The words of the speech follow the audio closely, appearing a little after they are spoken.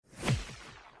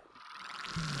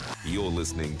You're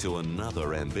listening to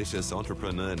another ambitious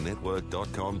Entrepreneur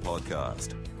Network.com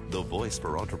podcast, the voice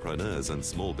for entrepreneurs and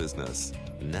small business.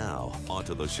 Now,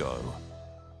 onto the show.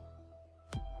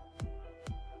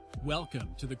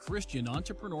 Welcome to the Christian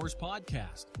Entrepreneurs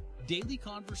Podcast, daily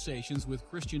conversations with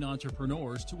Christian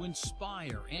entrepreneurs to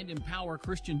inspire and empower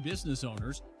Christian business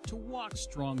owners to walk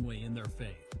strongly in their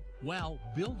faith, while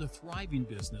build a thriving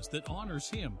business that honors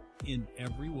Him in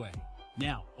every way.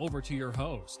 Now, over to your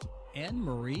host,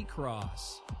 Anne-Marie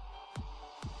Cross.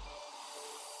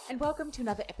 And welcome to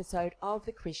another episode of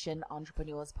the Christian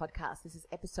Entrepreneurs Podcast. This is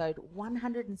episode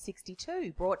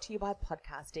 162, brought to you by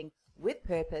Podcasting with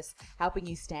Purpose, helping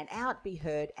you stand out, be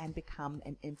heard, and become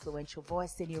an influential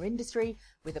voice in your industry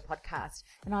with a podcast.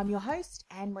 And I'm your host,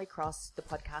 Anne-Marie Cross, the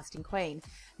podcasting queen.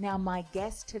 Now, my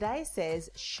guest today says,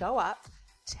 show up,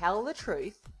 tell the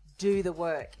truth, do the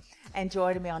work. And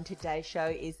joining me on today's show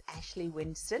is Ashley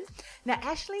Winston. Now,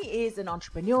 Ashley is an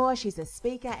entrepreneur, she's a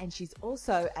speaker, and she's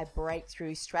also a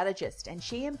breakthrough strategist. And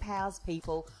she empowers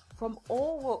people from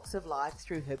all walks of life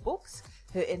through her books,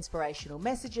 her inspirational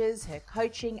messages, her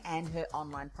coaching, and her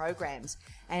online programs.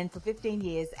 And for 15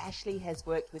 years, Ashley has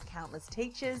worked with countless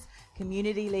teachers,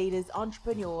 community leaders,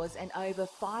 entrepreneurs, and over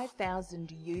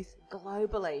 5,000 youth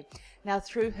globally. Now,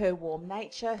 through her warm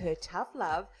nature, her tough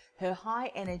love, her high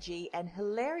energy, and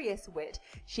hilarious wit,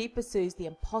 she pursues the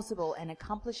impossible and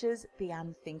accomplishes the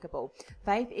unthinkable.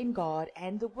 Faith in God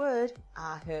and the Word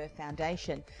are her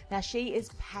foundation. Now, she is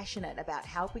passionate about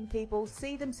helping people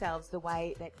see themselves the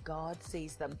way that God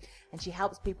sees them, and she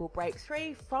helps people break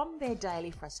free from their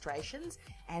daily frustrations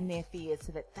and their fears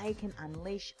so that they can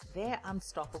unleash their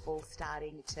unstoppable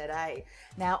starting today.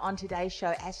 Now, on today's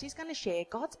show, Ashley's going to share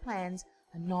God's plans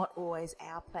are not always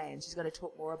our plans. She's going to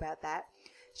talk more about that.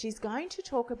 She's going to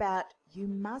talk about you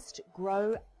must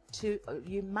grow up to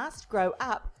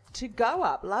go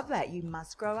up. Love that. You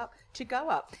must grow up to go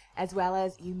up, as well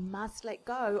as you must let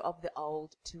go of the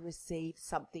old to receive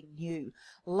something new.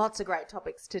 Lots of great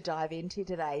topics to dive into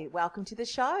today. Welcome to the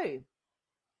show.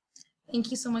 Thank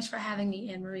you so much for having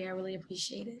me, Anne-Marie. I really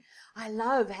appreciate it. I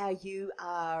love how you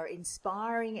are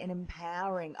inspiring and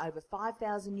empowering over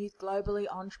 5,000 youth globally,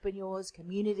 entrepreneurs,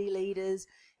 community leaders,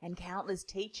 and countless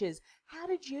teachers. How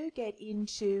did you get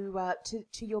into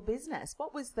to your business?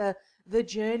 What was the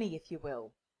journey, if you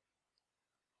will?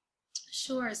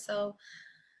 Sure. So,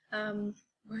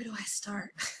 where do I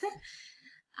start?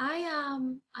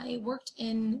 I worked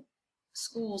in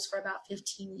schools for about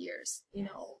 15 years,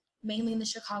 mainly in the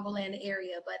Chicagoland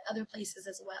area, but other places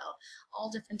as well,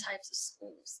 all different types of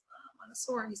schools,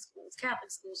 Montessori schools, Catholic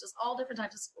schools, just all different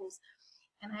types of schools.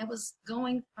 And I was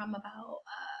going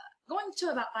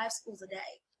to about 5 schools a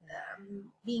day,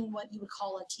 being what you would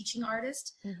call a teaching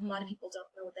artist. Mm-hmm. A lot of people don't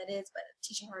know what that is, but a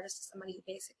teaching artist is somebody who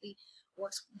basically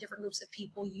works with different groups of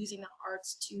people using the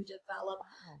arts to develop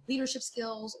leadership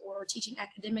skills or teaching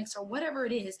academics or whatever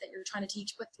it is that you're trying to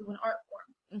teach, but through an art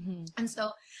form. Mm-hmm. And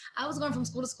so I was going from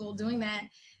school to school doing that.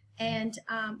 And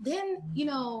then,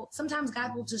 sometimes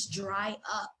God will just dry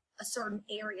up a certain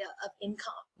area of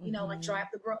income, like dry up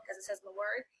the brook, as it says in the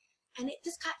word. And it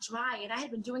just got dry. And I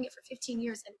had been doing it for 15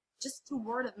 years. And just through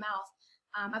word of mouth,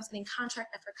 I was getting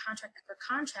contract after contract after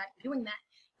contract doing that.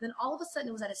 And then all of a sudden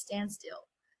it was at a standstill.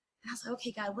 And I was like,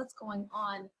 okay, God, what's going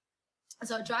on? And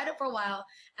so I dried up for a while,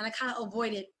 and I kind of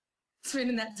avoided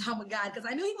spending that time with God because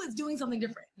I knew He was doing something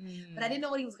different, but I didn't know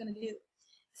what He was going to do.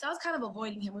 So I was kind of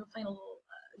avoiding Him. We were playing a little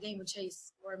game of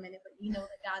chase for a minute, but you know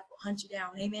that God will hunt you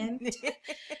down. Amen.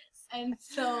 And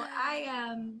so I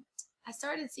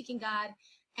started seeking God,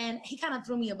 and He kind of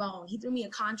threw me a bone. He threw me a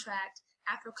contract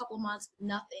after a couple of months,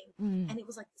 nothing. And it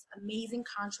was like this amazing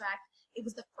contract. It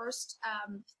was the first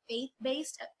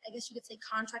faith-based, I guess you could say,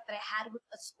 contract that I had with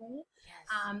a school.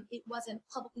 Yes. It wasn't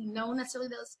publicly known necessarily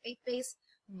that it was faith-based,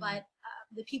 but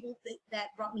the people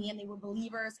that brought me in, they were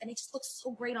believers, and it just looked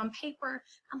so great on paper.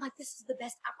 I'm like, this is the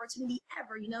best opportunity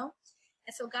ever, And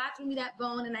so God threw me that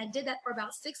bone, and I did that for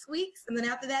about 6 weeks, and then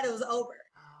after that, it was over.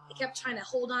 I kept trying to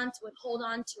hold on to it,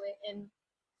 and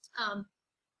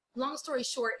long story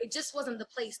short, it just wasn't the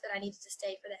place that I needed to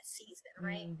stay for that season,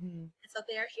 right? Mm-hmm. And so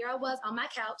here I was on my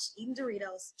couch eating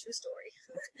Doritos, true story,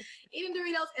 eating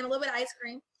Doritos and a little bit of ice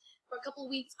cream for a couple of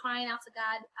weeks, crying out to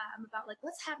God about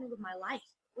what's happening with my life?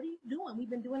 What are you doing? We've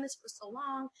been doing this for so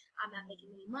long. I'm not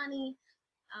making any money.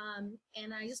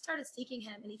 And I just started seeking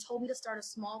Him, and He told me to start a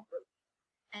small group.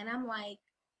 And I'm like,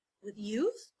 with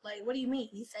youth? What do you mean?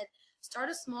 He said, start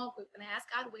a small group. And I asked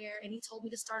God where, and He told me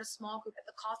to start a small group at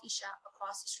the coffee shop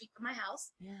across the street from my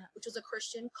house, which was a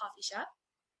Christian coffee shop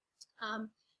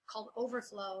called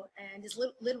Overflow, and is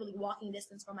literally walking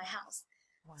distance from my house.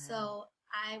 Wow. So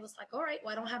I was like, all right,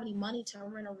 well, I don't have any money to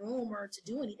rent a room or to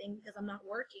do anything because I'm not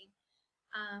working.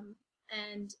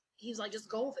 And he was like, just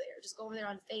go over there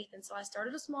on faith. And so I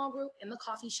started a small group in the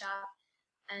coffee shop,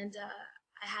 and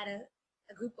I had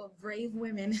a group of brave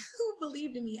women who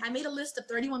believed in me. I made a list of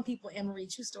 31 people, Anne-Marie,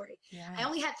 true story. Yeah. I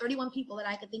only had 31 people that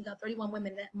I could think of, 31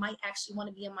 women that might actually want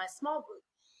to be in my small group.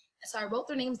 So I wrote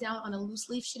their names down on a loose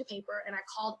leaf sheet of paper, and I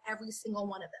called every single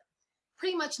one of them.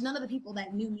 Pretty much none of the people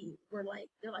that knew me were like,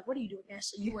 they're like, what are you doing,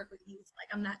 Ashley? You work with youth. Like,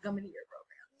 I'm not coming to your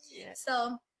program. Yeah.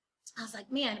 So I was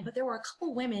like, man, but there were a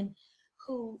couple women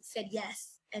who said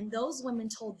yes. And those women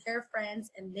told their friends,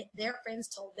 and their friends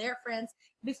told their friends.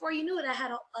 Before you knew it, I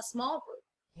had a small group.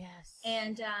 Yes.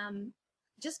 And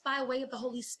just by way of the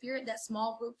Holy Spirit, that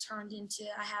small group turned into,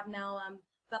 I have now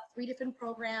about 3 different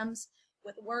programs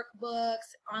with workbooks,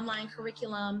 online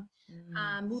curriculum,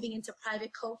 moving into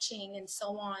private coaching and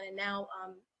so on. And now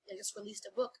I just released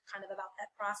a book kind of about that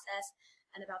process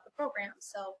and about the program.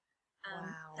 So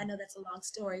I know that's a long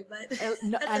story, but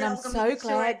and I'm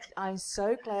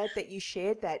so glad that you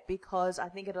shared that, because I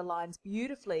think it aligns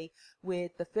beautifully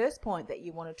with the first point that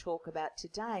you want to talk about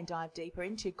today and dive deeper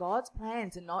into. God's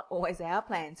plans are not always our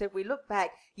plans. So if we look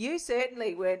back, you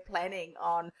certainly weren't planning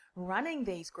on running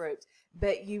these groups,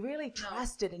 but you really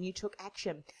trusted and you took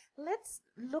action. Let's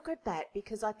look at that,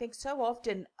 because I think so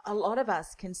often a lot of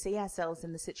us can see ourselves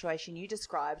in the situation you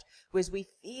described, whereas we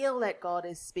feel that God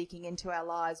is speaking into our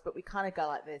lives, but we kind of go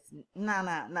like this, nah,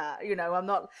 I'm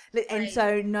not. And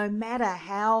so no matter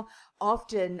how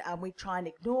often we try and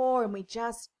ignore, and we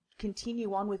just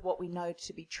continue on with what we know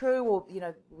to be true, or,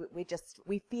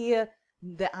 we fear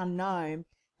the unknown,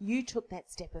 you took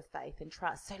that step of faith and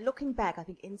trust. So looking back, I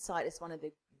think insight is one of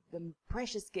the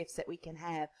precious gifts that we can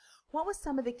have. What were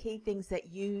some of the key things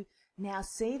that you now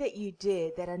see that you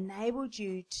did that enabled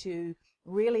you to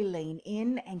really lean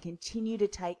in and continue to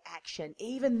take action,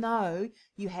 even though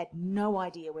you had no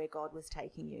idea where God was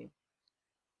taking you?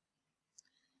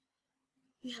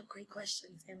 You have great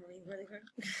questions, Emily. Really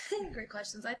great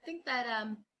questions. I think that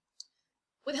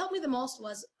what helped me the most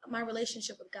was my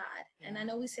relationship with God. Yeah. And I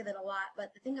know we say that a lot,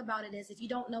 but the thing about it is, if you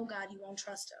don't know God, you won't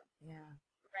trust him. Yeah.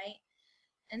 Right?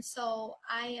 And so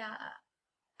I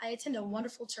attend a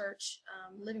wonderful church,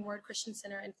 Living Word Christian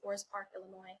Center in Forest Park,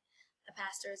 Illinois. The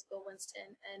pastor is Bill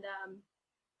Winston. And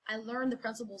I learned the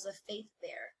principles of faith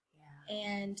there. Yeah.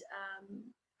 And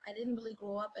I didn't really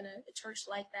grow up in a church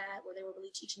like that where they were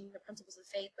really teaching the principles of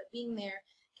faith, but being there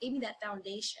gave me that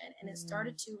foundation, and it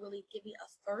started to really give me a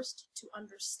thirst to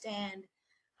understand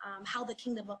how the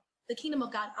kingdom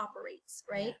of God operates,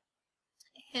 right?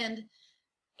 Yeah. And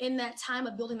in that time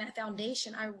of building that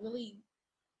foundation, I really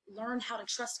learned how to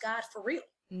trust God for real.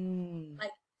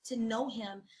 Like, to know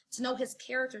him, to know his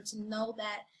character, to know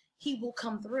that he will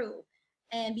come through.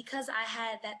 And because I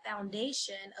had that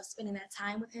foundation of spending that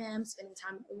time with him, spending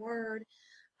time with the word,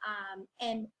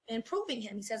 and proving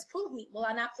him. He says, prove me. Will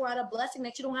I not pour out a blessing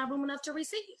that you don't have room enough to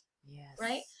receive? Yes.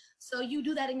 Right? So you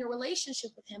do that in your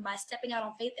relationship with him by stepping out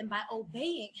on faith and by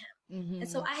obeying him. Mm-hmm. And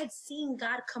so I had seen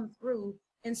God come through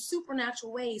in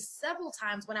supernatural ways several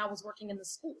times when I was working in the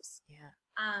schools. Yeah.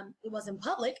 It wasn't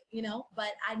public,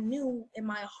 but I knew in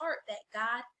my heart that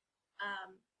God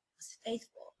was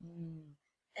faithful.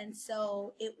 And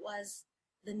so it was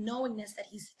the knowingness that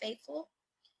he's faithful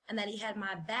and that he had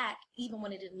my back, even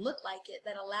when it didn't look like it,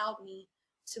 that allowed me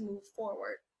to move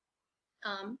forward.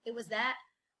 It was that,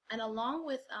 and along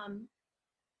with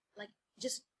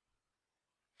just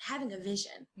having a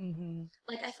vision. Mm-hmm.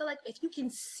 Like, I feel like if you can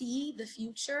see the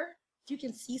future, if you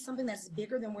can see something that's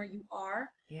bigger than where you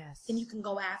are, yes, then you can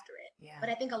go after it. Yeah. But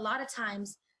I think a lot of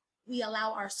times we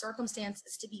allow our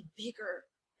circumstances to be bigger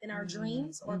than our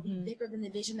dreams, or be bigger than the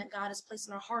vision that God has placed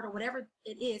in our heart, or whatever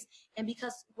it is. And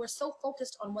because we're so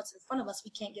focused on what's in front of us,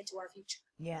 we can't get to our future.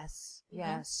 Yes.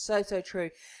 Yes. So true.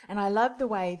 And I love the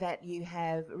way that you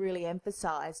have really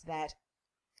emphasized that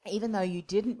even though you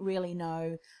didn't really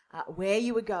know where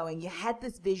you were going, you had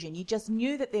this vision. You just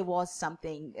knew that there was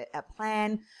something, a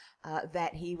plan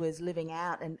that he was living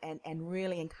out and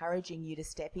really encouraging you to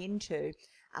step into,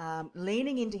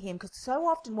 leaning into him. Because so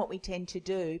often what we tend to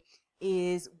do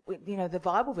is, the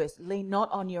Bible verse, lean not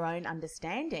on your own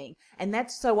understanding. And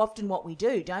that's so often what we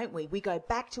do, don't we? We go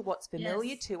back to what's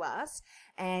familiar to us,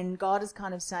 and God is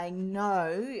kind of saying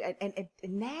no. And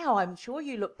now I'm sure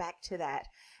you look back to that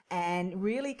and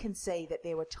really can see that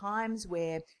there were times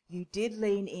where you did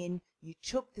lean in, you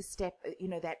took the step,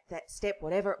 that step,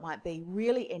 whatever it might be,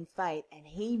 really in faith, and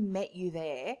he met you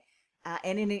there.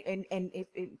 And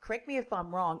correct me if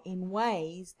I'm wrong, in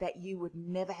ways that you would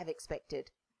never have expected.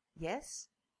 Yes?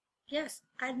 yes,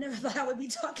 I never thought I would be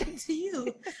talking to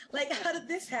you. Like, how did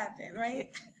this happen, right?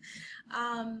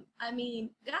 I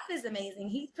mean, God is amazing.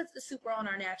 He puts the super on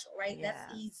our natural, right? Yeah.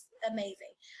 He's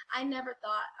amazing. I never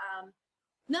thought,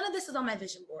 none of this is on my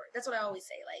vision board. That's what I always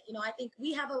say. Like, you know, I think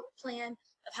we have a plan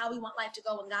of how we want life to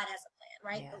go, and God has a plan,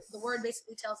 right? Yes. The word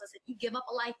basically tells us if you give up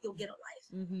a life, you'll get a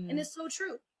life. Mm-hmm. And it's so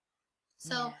true.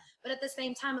 So, Yeah. but at the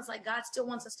same time, it's like God still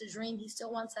wants us to dream. He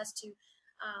still wants us to,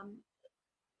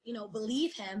 you know,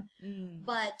 believe him. Mm.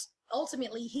 But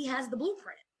ultimately, he has the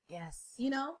blueprint, Yes. you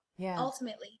know, Yeah.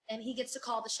 ultimately. And he gets to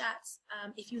call the shots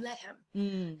if you let him.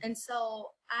 Mm. And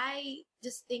so I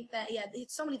just think that, yeah,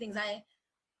 it's so many things.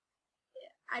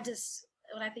 I just,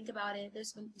 when I think about it,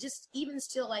 there's been just even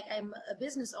still, like, I'm a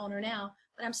business owner now,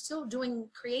 but I'm still doing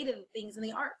creative things in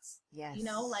the arts. Yes. You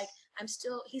know, like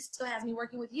he still has me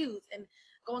working with youth and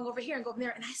going over here and going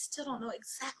there. And I still don't know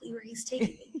exactly where he's taking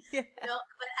me, Yeah. you know,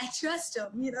 but I trust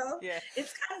him, you know. Yeah.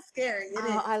 It's kind of scary. It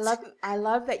Oh, is. I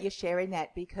love that you're sharing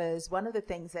that, because one of the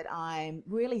things that I'm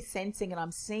really sensing and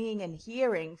I'm seeing and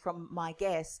hearing from my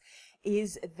guests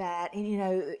is that, and you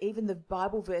know, even the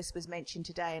Bible verse was mentioned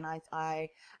today, and I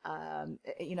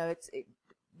you know,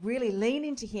 really lean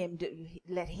into him,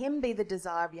 let him be the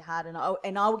desire of your heart,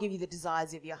 and I will give you the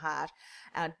desires of your heart.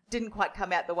 Didn't quite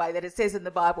come out the way that it says in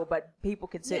the Bible, but people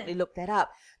can certainly look that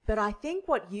up. But I think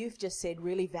what you've just said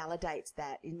really validates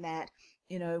that, in that,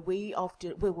 you know, we're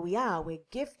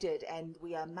gifted and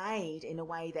we are made in a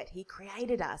way that he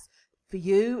created us. For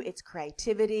you, it's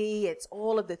creativity, it's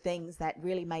all of the things that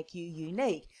really make you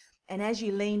unique. And as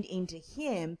you leaned into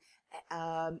him,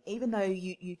 even though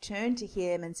you turned to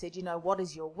him and said, you know, what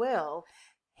is your will,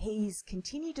 he's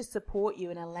continued to support you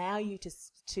and allow you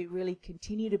to really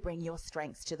continue to bring your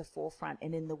strengths to the forefront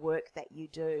and in the work that you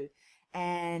do.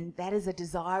 And that is a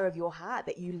desire of your heart,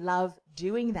 that you love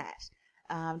doing that,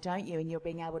 don't you? And you're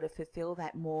being able to fulfill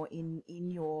that more in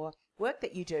your work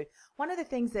that you do. One of the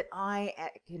things that I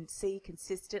can see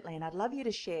consistently, and I'd love you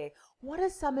to share, what are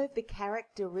some of the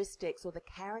characteristics or the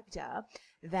character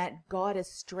that God has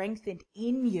strengthened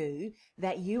in you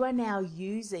that you are now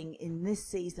using in this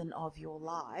season of your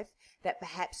life that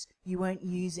perhaps you weren't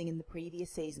using in the previous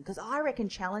season? Because I reckon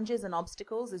challenges and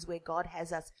obstacles is where God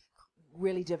has us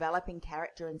really developing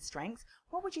character and strengths.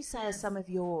 What would you say are some of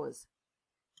yours?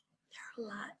 There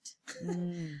are a lot.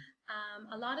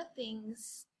 A lot of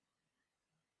things.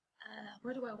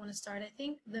 Where do I want to start? I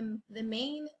think the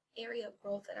main area of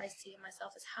growth that I see in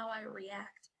myself is how I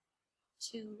react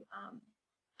to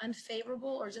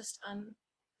unfavorable or just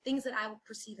things that I would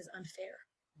perceive as unfair.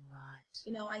 Right.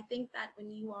 You know, I think that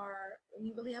when you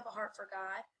really have a heart for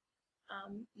God,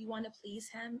 you want to please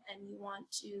him, and you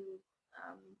want to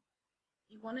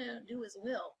do his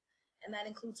will. And that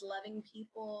includes loving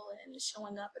people and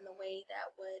showing up in the way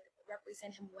that would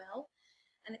represent him well.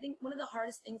 And I think one of the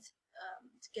hardest things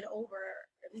to get over,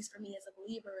 at least for me as a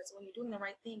believer, is when you're doing the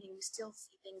right thing and you still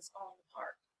see things falling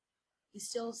apart. You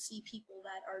still see people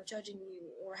that are judging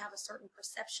you or have a certain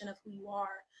perception of who you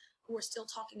are, who are still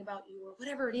talking about you or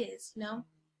whatever it is, you know?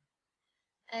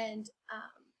 And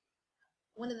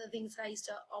one of the things that I used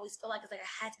to always feel like is like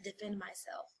I had to defend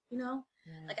myself, you know?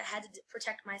 Yeah. Like I had to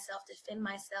protect myself, defend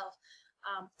myself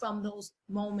from those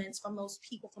moments, from those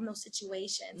people, from those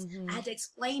situations. I had to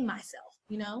explain myself,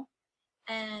 you know?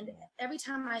 And every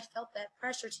time I felt that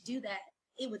pressure to do that,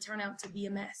 it would turn out to be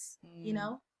a mess, you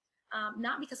know?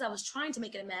 Not because I was trying to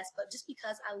make it a mess, but just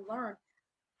because I learned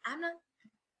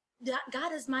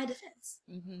God is my defense.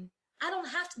 I don't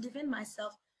have to defend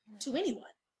myself to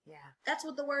anyone. Yeah. That's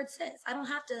what the word says. I don't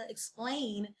have to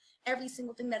explain every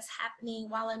single thing that's happening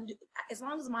as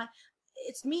long as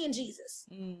it's me and Jesus.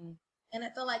 And I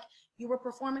feel like you were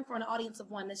performing for an audience of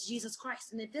one, that's Jesus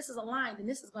Christ. And if this is aligned, then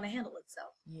this is going to handle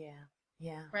itself. Yeah.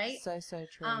 Yeah. Right? So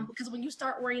true. Because when you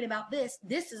start worrying about this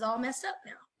is all messed up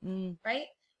now. Right?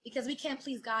 Because we can't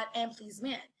please God and please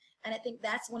man. And I think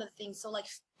that's one of the things. So like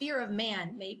fear of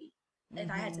man, maybe. If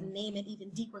I had to name it even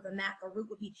deeper than that, the root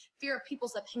would be fear of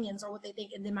people's opinions or what they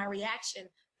think, and then my reaction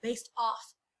based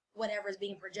off whatever is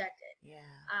being projected. Yeah.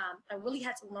 I really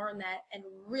had to learn that and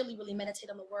really, really meditate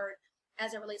on the word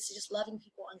as it relates to just loving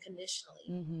people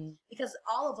unconditionally. Because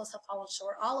all of us have fallen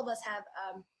short. All of us have,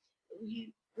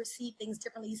 you receive things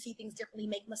differently, you see things differently,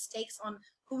 make mistakes on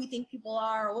who we think people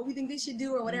are or what we think they should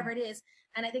do or whatever it is.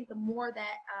 And I think the more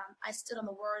that I stood on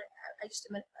the word, I used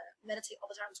to meditate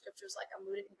all the time in scriptures, like I'm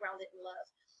rooted and grounded in love.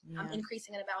 I'm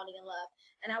increasing and abounding in love.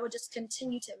 And I would just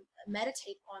continue to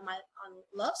meditate on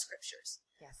love scriptures.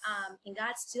 Yes. And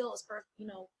God still is perfect, you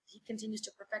know, he continues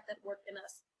to perfect that work in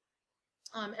us.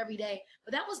 every day.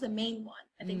 But that was the main one.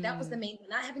 I think that was the main one,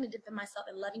 not having to defend myself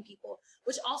and loving people,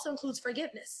 which also includes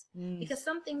forgiveness. Because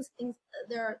some things,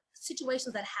 there are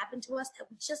situations that happen to us that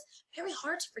were just very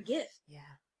hard to forgive. Yeah.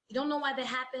 You don't know why they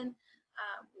happen.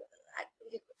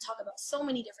 We could talk about so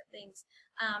many different things.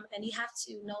 And you have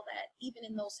to know that even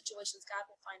in those situations, God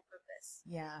will find purpose.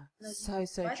 Yeah. So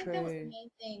So I think true. that was the main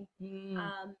thing.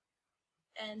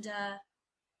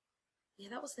 Yeah,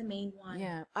 that was the main one.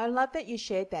 Yeah, I love that you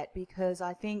shared that, because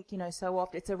I think, so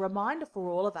often it's a reminder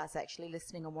for all of us actually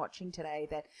listening and watching today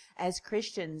that as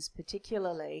Christians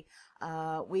particularly,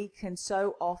 we can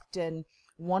so often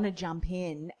want to jump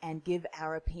in and give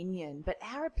our opinion, but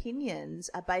our opinions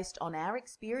are based on our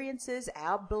experiences,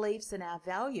 our beliefs and our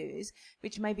values,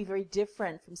 which may be very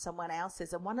different from someone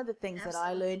else's. And one of the things that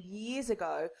I learned years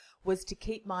ago was to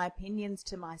keep my opinions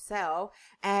to myself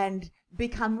and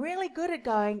become really good at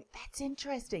going, that's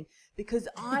interesting, because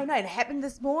I know it happened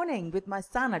this morning with my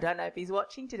son. I don't know if he's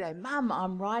watching today. Mum,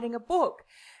 I'm writing a book.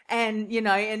 And,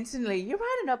 instantly, you're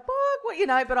writing a book?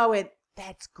 What, but I went,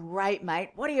 that's great, mate.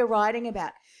 What are you writing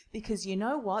about? Because you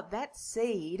know what? That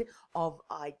seed of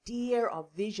idea, of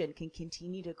vision can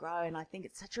continue to grow. And I think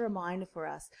it's such a reminder for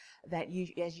us that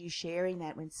as you sharing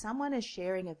that, when someone is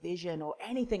sharing a vision or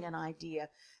anything, an idea,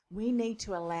 we need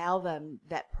to allow them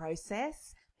that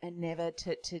process and never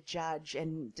to judge.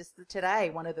 And just today,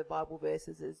 one of the Bible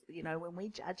verses is, when we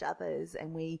judge others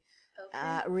and we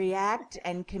react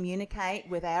and communicate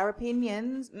with our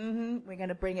opinions, we're going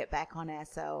to bring it back on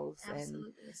ourselves.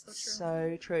 Absolutely. And So true.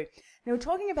 so true. Now, we're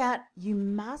talking about you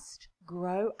must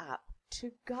grow up to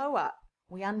go up.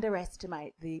 We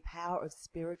underestimate the power of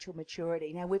spiritual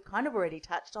maturity. Now, we've kind of already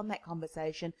touched on that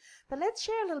conversation, but let's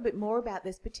share a little bit more about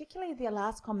this, particularly the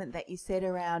last comment that you said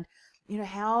around,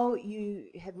 how you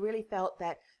have really felt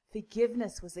that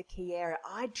forgiveness was a key area.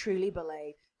 I truly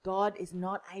believe God is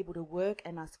not able to work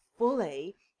in us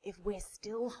fully if we're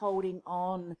still holding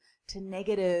on to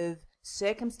negative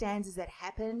circumstances that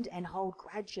happened and hold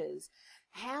grudges.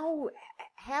 How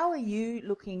are you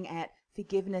looking at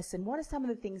forgiveness, and what are some of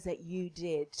the things that you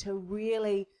did to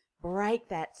really break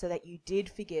that so that you did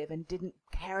forgive and didn't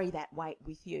carry that weight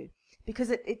with you? Because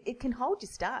it can hold you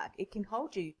stuck. It can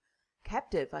hold you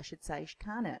captive, I should say,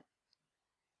 can't it?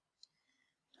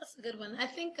 That's a good one. I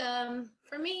think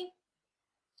for me,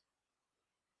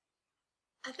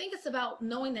 I think it's about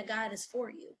knowing that God is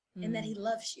for you and that he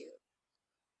loves you.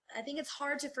 I think it's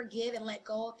hard to forgive and let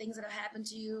go of things that have happened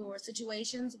to you or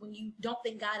situations when you don't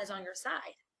think God is on your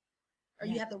side, or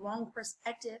you have the wrong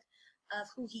perspective of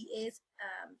who he is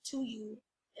to you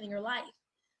in your life.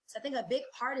 So I think a big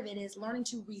part of it is learning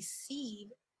to receive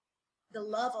the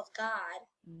love of God,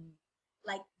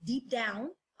 like deep down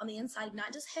on the inside,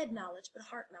 not just head knowledge, but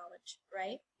heart knowledge,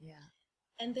 right? Yeah.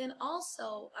 And then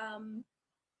also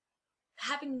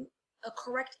having a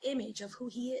correct image of who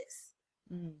he is.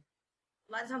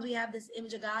 A lot of times we have this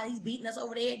image of God, he's beating us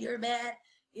over the head, you're bad,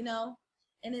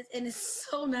 and it's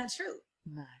so not true.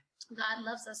 No. God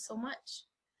loves us so much.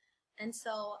 And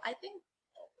so I think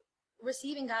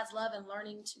receiving God's love and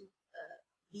learning to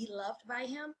be loved by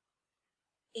him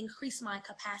increase my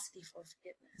capacity for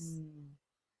forgiveness.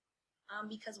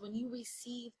 Because when you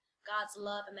receive God's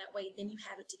love in that way, then you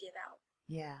have it to give out.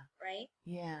 Yeah. Right?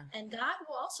 Yeah. And God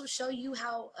will also show you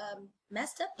how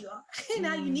messed up you are and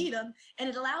how you need him. And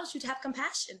it allows you to have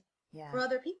compassion for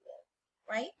other people.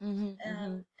 Right?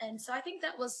 And so I think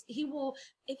that was,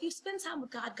 if you spend time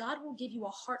with God, God will give you a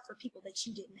heart for people that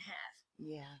you didn't have.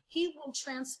 Yeah. He will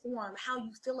transform how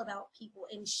you feel about people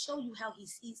and show you how he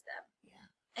sees them.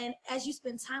 Yeah. And as you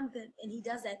spend time with him and he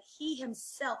does that, he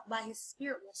himself, by his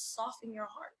spirit, will soften your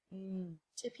heart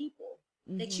to people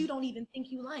that you don't even think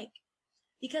you like,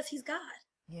 because he's God.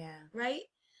 Yeah. Right?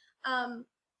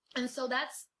 And so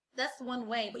that's one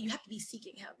way, but you have to be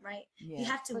seeking him, right? Yeah, you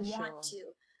have to want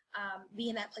to be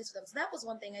in that place with him. So that was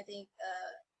one thing I think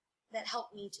that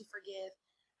helped me to forgive.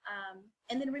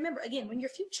 And then remember, again, when you're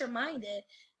future minded,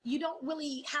 you don't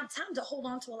really have time to hold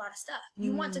on to a lot of stuff.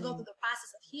 You want to go through the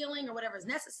process of healing or whatever is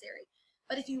necessary.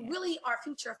 But if you really are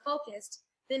future focused,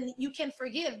 then you can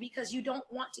forgive because you don't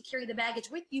want to carry the baggage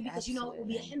with you, because you know it will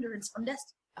be a hindrance from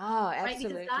destiny. Oh,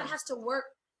 absolutely. Right? Because God has to work,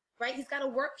 right? He's got to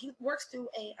work. He works through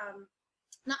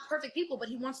not perfect people, but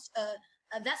he wants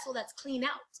a vessel that's clean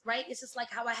out, right? It's just like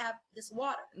how I have this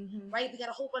water, right? We got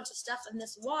a whole bunch of stuff in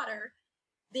this water,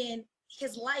 then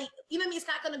his light, it's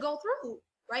not going to go through,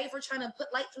 right? If we're trying to put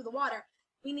light through the water,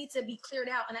 we need to be cleared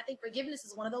out. And I think forgiveness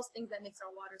is one of those things that makes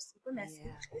our water super messy,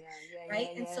 right?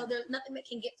 And so there's nothing that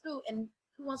can get through. And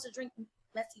who wants to drink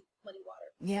messy muddy water.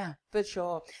 Yeah, for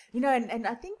sure. You know, and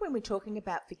I think when we're talking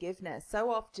about forgiveness,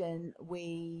 so often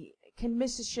we can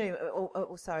misassume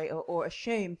or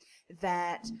assume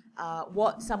that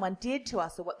what someone did to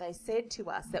us or what they said to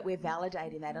us, that we're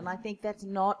validating that. And I think that's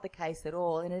not the case at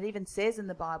all. And it even says in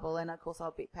the Bible, and of course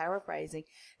I'll be paraphrasing,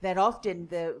 that often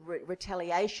the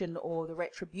retaliation or the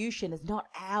retribution is not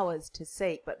ours to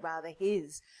seek, but rather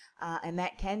his. And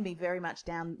that can be very much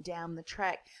down the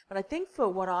track. But I think for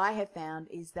what I have found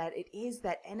is that it is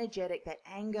that energetic, that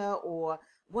anger or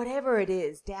whatever it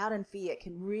is, doubt and fear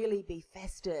can really be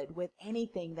festered with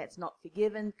anything that's not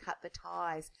forgiven, cut the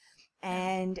ties.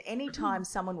 And anytime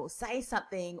someone will say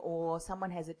something or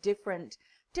someone has a different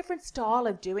style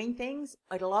of doing things,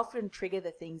 it'll often trigger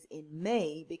the things in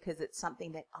me because it's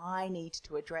something that I need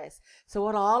to address. So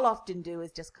what I'll often do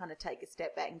is just kind of take a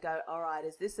step back and go, all right,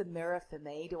 is this a mirror for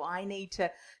me? Do I need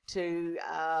to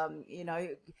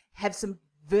have some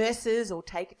verses or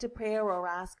take it to prayer or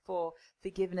ask for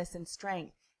forgiveness and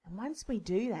strength? And once we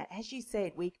do that, as you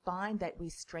said, we find that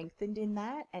we're strengthened in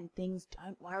that and things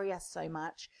don't worry us so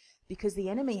much because the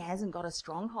enemy hasn't got a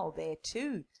stronghold there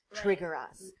to trigger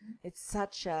us. Mm-hmm. It's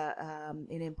such an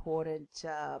important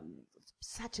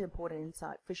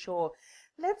insight for sure.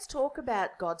 Let's talk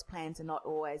about God's plans and not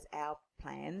always our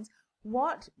plans.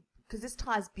 Because this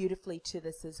ties beautifully to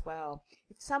this as well.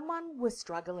 If someone was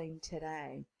struggling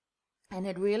today and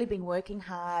had really been working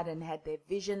hard and had their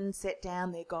vision set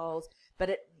down, their goals, but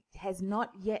it has not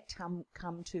yet come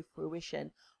to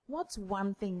fruition, what's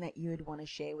one thing that you'd want to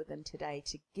share with them today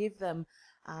to give them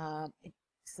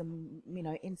some,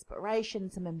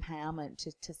 inspiration, some empowerment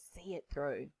to see it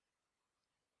through?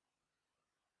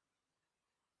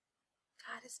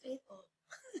 God is faithful.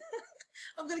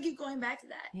 I'm going to keep going back to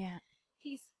that. Yeah.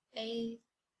 He's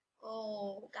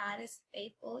faithful. God is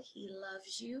faithful. He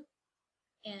loves you.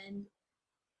 And,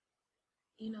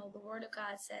 the word of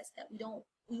God says that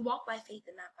we walk by faith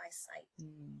and not by sight.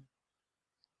 Mm.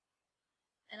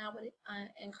 And I would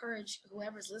encourage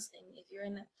whoever's listening, if you're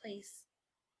in that place,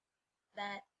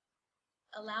 that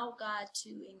allow God to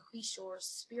increase your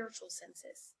spiritual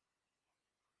senses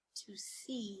to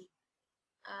see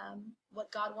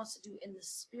what God wants to do in the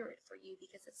spirit for you,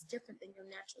 because it's different than your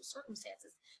natural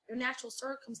circumstances. Your natural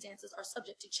circumstances are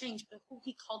subject to change, but who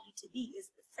he called you to be is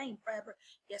the same forever,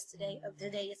 yesterday, and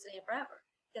forever.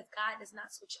 Because God does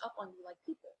not switch up on you like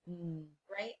people,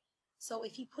 right? So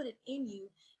if he put it in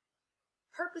you,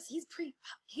 purpose, he's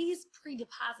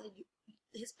pre-deposited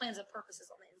his plans and purposes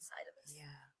on the inside of us.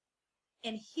 Yeah.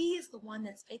 And he is the one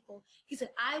that's faithful. He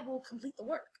said, I will complete the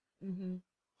work. Mm-hmm.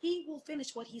 He will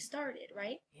finish what he started,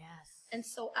 right? Yes. And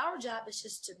so our job is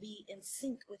just to be in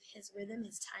sync with his rhythm,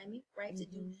 his timing, right?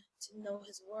 Mm-hmm. To know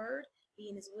his word, be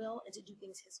in his will, and to do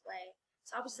things his way.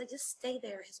 So I would say just stay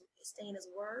there, stay in his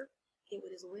word, get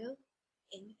with his will,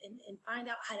 and find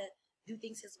out how to do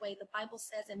things his way. The Bible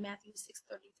says in Matthew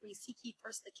 6:33, seek ye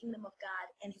first the kingdom of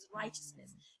God and his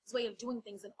righteousness, his way of doing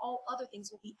things, and all other things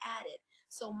will be added.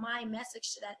 So my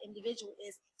message to that individual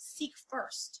is seek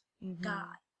first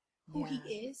God, who he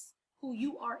is, who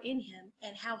you are in him,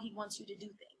 and how he wants you to do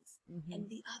things. Mm-hmm. And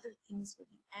the other things will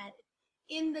be added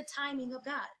in the timing of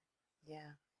God.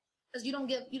 Yeah. Because you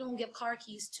don't give car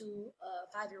keys to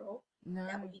a 5-year-old. No.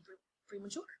 That would be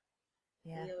premature.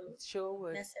 Yeah, it sure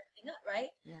would. Mess everything up, right?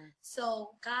 Yeah.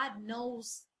 So God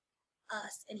knows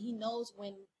us, and he knows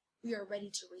when we are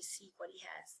ready to receive what he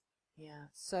has. Yeah,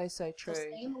 so true. So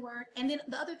stay in the word. And then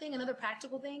the other thing, another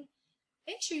practical thing,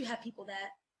 make sure you have people that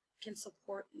can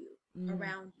support you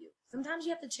around you. Sometimes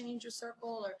you have to change your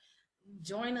circle or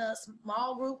join a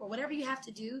small group or whatever you have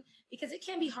to do, because it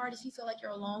can be hard if you feel like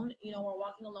you're alone, or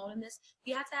walking alone in this.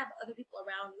 You have to have other people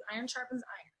around you. Iron sharpens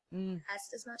iron. Ice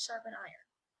does not sharpen iron.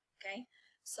 Okay,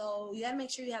 so you got to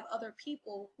make sure you have other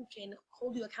people who can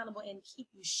hold you accountable and keep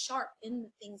you sharp in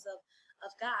the things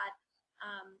of God.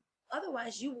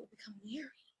 Otherwise, you will become weary.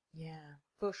 Yeah,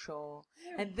 for sure.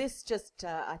 And this just,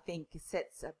 I think,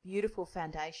 sets a beautiful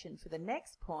foundation for the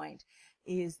next point,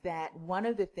 is that one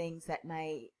of the things that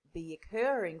may be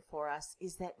occurring for us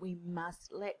is that we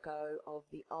must let go of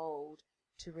the old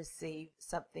to receive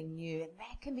something new. And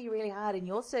that can be really hard in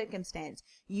your circumstance.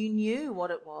 You knew what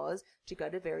it was to go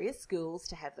to various schools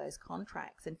to have those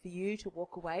contracts, and for you to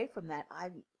walk away from that,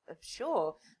 I'm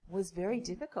sure, was very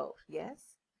difficult. Yes?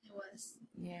 It It was.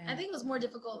 Yeah. I think it was more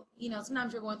difficult.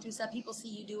 Sometimes you're going through stuff. People see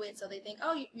you do it, so they think,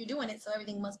 oh, you're doing it, so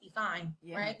everything must be fine,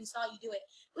 right? We saw you do it.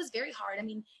 It was very hard. I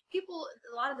mean, a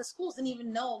lot of the schools didn't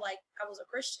even know, like, I was a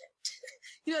Christian.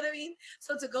 You know what I mean?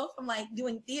 So to go from, like,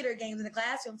 doing theater games in the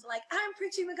classroom to, like, I'm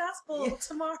preaching the gospel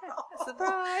tomorrow.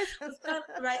 Surprise. Right?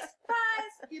 Surprise,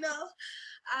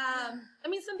 I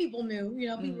mean, some people knew,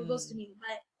 people were close to me,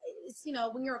 but it's,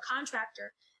 when you're a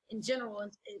contractor, in general,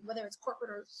 and whether it's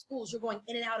corporate or schools, you're going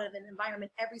in and out of an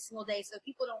environment every single day. So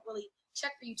people don't really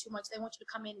check for you too much. They want you to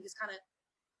come in and just kind of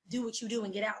do what you do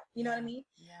and get out. You know what I mean?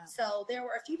 Yeah. So there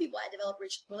were a few people I developed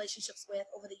relationships with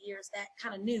over the years that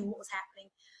kind of knew what was happening.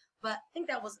 But I think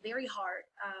that was very hard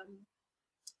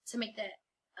to make that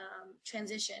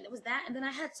transition. It was that. And then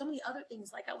I had so many other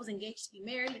things. Like I was engaged to be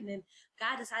married, and then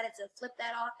God decided to flip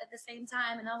that off at the same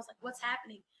time. And I was like, what's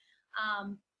happening?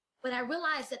 But I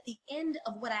realized that the end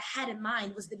of what I had in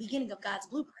mind was the beginning of God's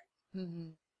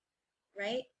blueprint,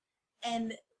 right?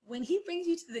 And when he brings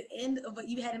you to the end of what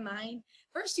you had in mind,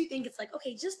 first you think it's like,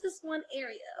 okay, just this one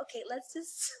area. Okay, let's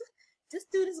just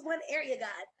do this one area,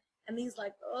 God. And he's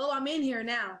like, oh, I'm in here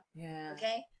now. Yeah.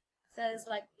 Okay? So it's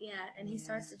like, yeah. And he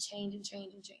starts to change and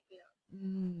change and change,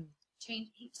 change.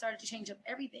 He started to change up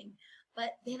everything.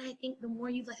 But then I think the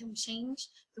more you let him change,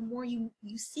 the more you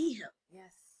see him.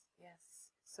 Yes.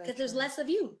 Because there's less of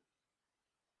you.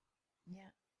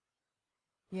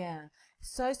 Yeah.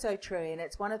 So true. And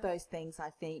it's one of those things I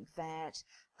think that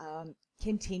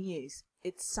continues.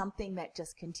 It's something that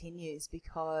just continues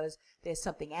because there's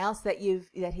something else that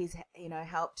he's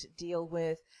helped deal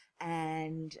with.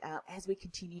 And as we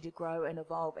continue to grow and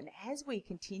evolve, and as we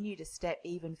continue to step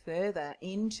even further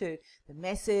into the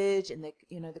message and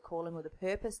the calling or the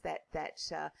purpose that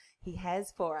he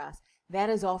has for us, that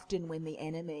is often when the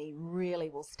enemy really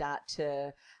will start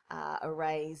to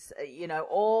erase,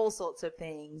 all sorts of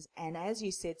things. And as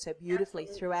you said so beautifully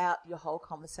throughout your whole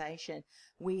conversation,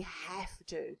 we have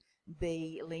to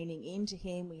be leaning into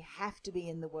him. We have to be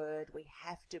in the Word. We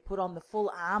have to put on the full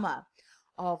armor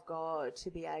of God to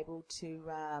be able to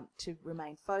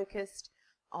remain focused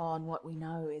on what we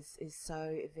know is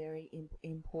so very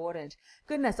important.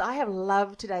 Goodness, I have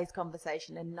loved today's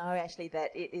conversation and know, Ashley,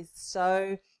 that it is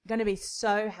going to be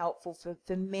so helpful for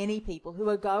many people who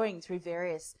are going through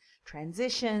various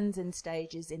transitions and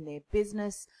stages in their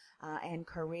business and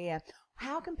career.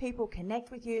 How can people connect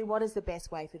with you? What is the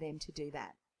best way for them to do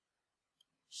that?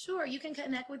 Sure. You can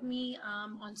connect with me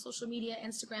on social media,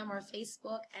 Instagram or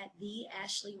Facebook at The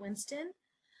Ashley Winston.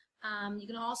 You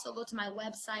can also go to my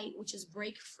website, which is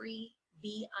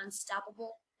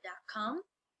breakfreebeunstoppable.com.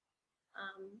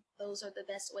 Those are the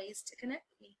best ways to connect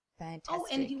with me. Fantastic. Oh,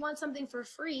 and if you want something for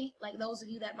free, like those of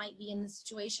you that might be in the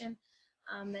situation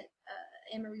that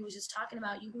Anne-Marie was just talking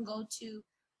about, you can go to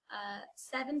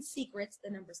 7 Secrets, the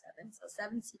number 7, so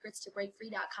 7 Secrets to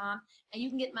Breakfree.com, and you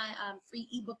can get my free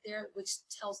ebook there, which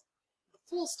tells the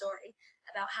full story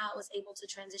about how I was able to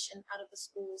transition out of the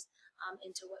schools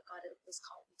into what God was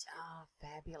calling me to. Oh,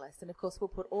 fabulous. And of course, we'll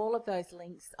put all of those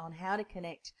links on how to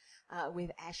connect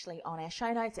with Ashley on our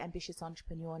show notes,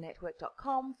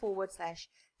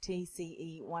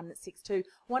 ambitiousentrepreneurnetwork.com/TCE162.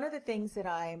 One of the things that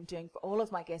I am doing for all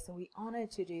of my guests, and we honor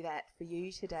to do that for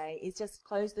you today, is just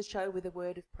close the show with a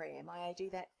word of prayer. May I do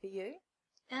that for you?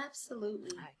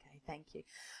 Absolutely. Okay, thank you.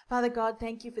 Father God,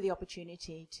 thank you for the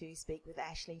opportunity to speak with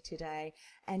Ashley today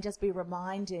and just be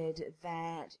reminded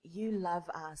that you love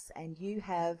us and you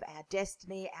have our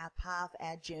destiny, our path,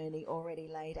 our journey already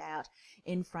laid out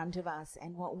in front of us.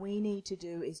 And what we need to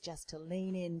do is just to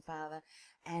lean in, Father,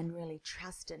 and really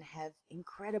trust and have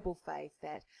incredible faith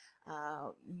that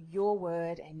your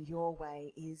word and your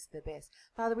way is the best.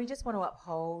 Father, we just want to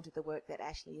uphold the work that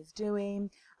Ashley is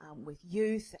doing with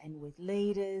youth and with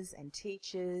leaders and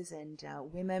teachers and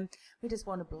women. We just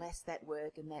want to bless that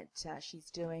work and that she's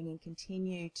doing and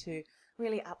continue to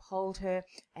really uphold her,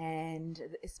 and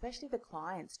especially the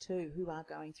clients too who are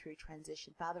going through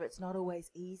transition. Father, it's not always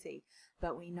easy,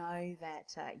 but we know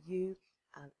that you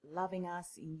loving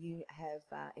us, and you have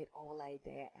it all laid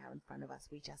there out in front of us.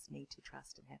 We just need to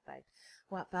trust and have faith.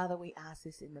 Well, Father, we ask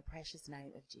this in the precious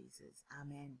name of Jesus.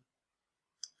 Amen.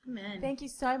 Amen. Thank you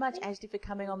so much, Ashley, for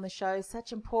coming on the show.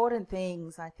 Such important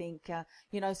things. I think,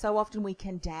 so often we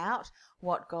can doubt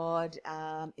what God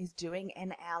is doing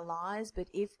in our lives,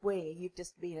 but you've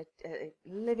just been a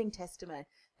living testament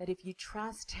that if you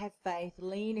trust, have faith,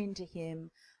 lean into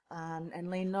him, and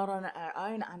lean not on our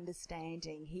own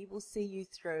understanding, he will see you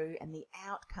through, and the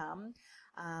outcome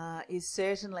is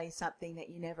certainly something that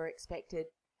you never expected,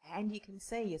 and you can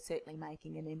see you're certainly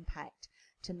making an impact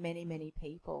to many, many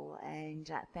people.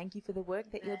 And thank you for the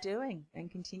work that you're doing,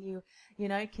 and continue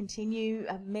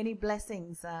many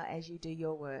blessings as you do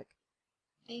your work.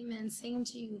 Amen. Same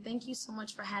to you. Thank you so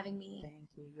much for having me. Thank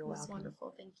you. You're welcome. It was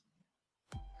wonderful. Thank you.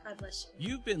 God bless you.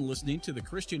 You've been listening to the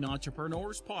Christian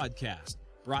Entrepreneurs Podcast,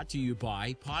 brought to you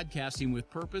by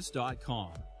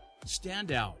podcastingwithpurpose.com.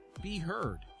 Stand out, be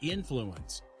heard,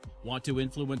 influence. Want to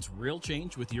influence real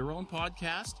change with your own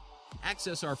podcast?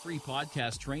 Access our free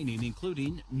podcast training,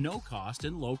 including no-cost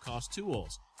and low-cost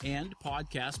tools and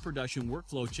podcast production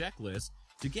workflow checklists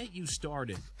to get you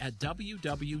started at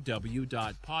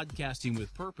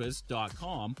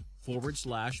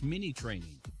www.podcastingwithpurpose.com/mini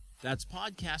training. That's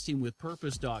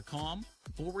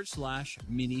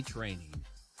podcastingwithpurpose.com/mini training.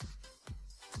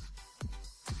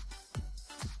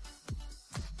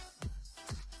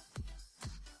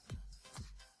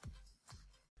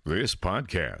 This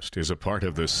podcast is a part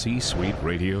of the C-Suite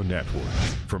Radio Network.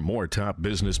 For more top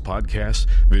business podcasts,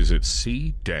 visit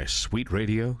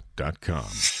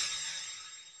c-suiteradio.com.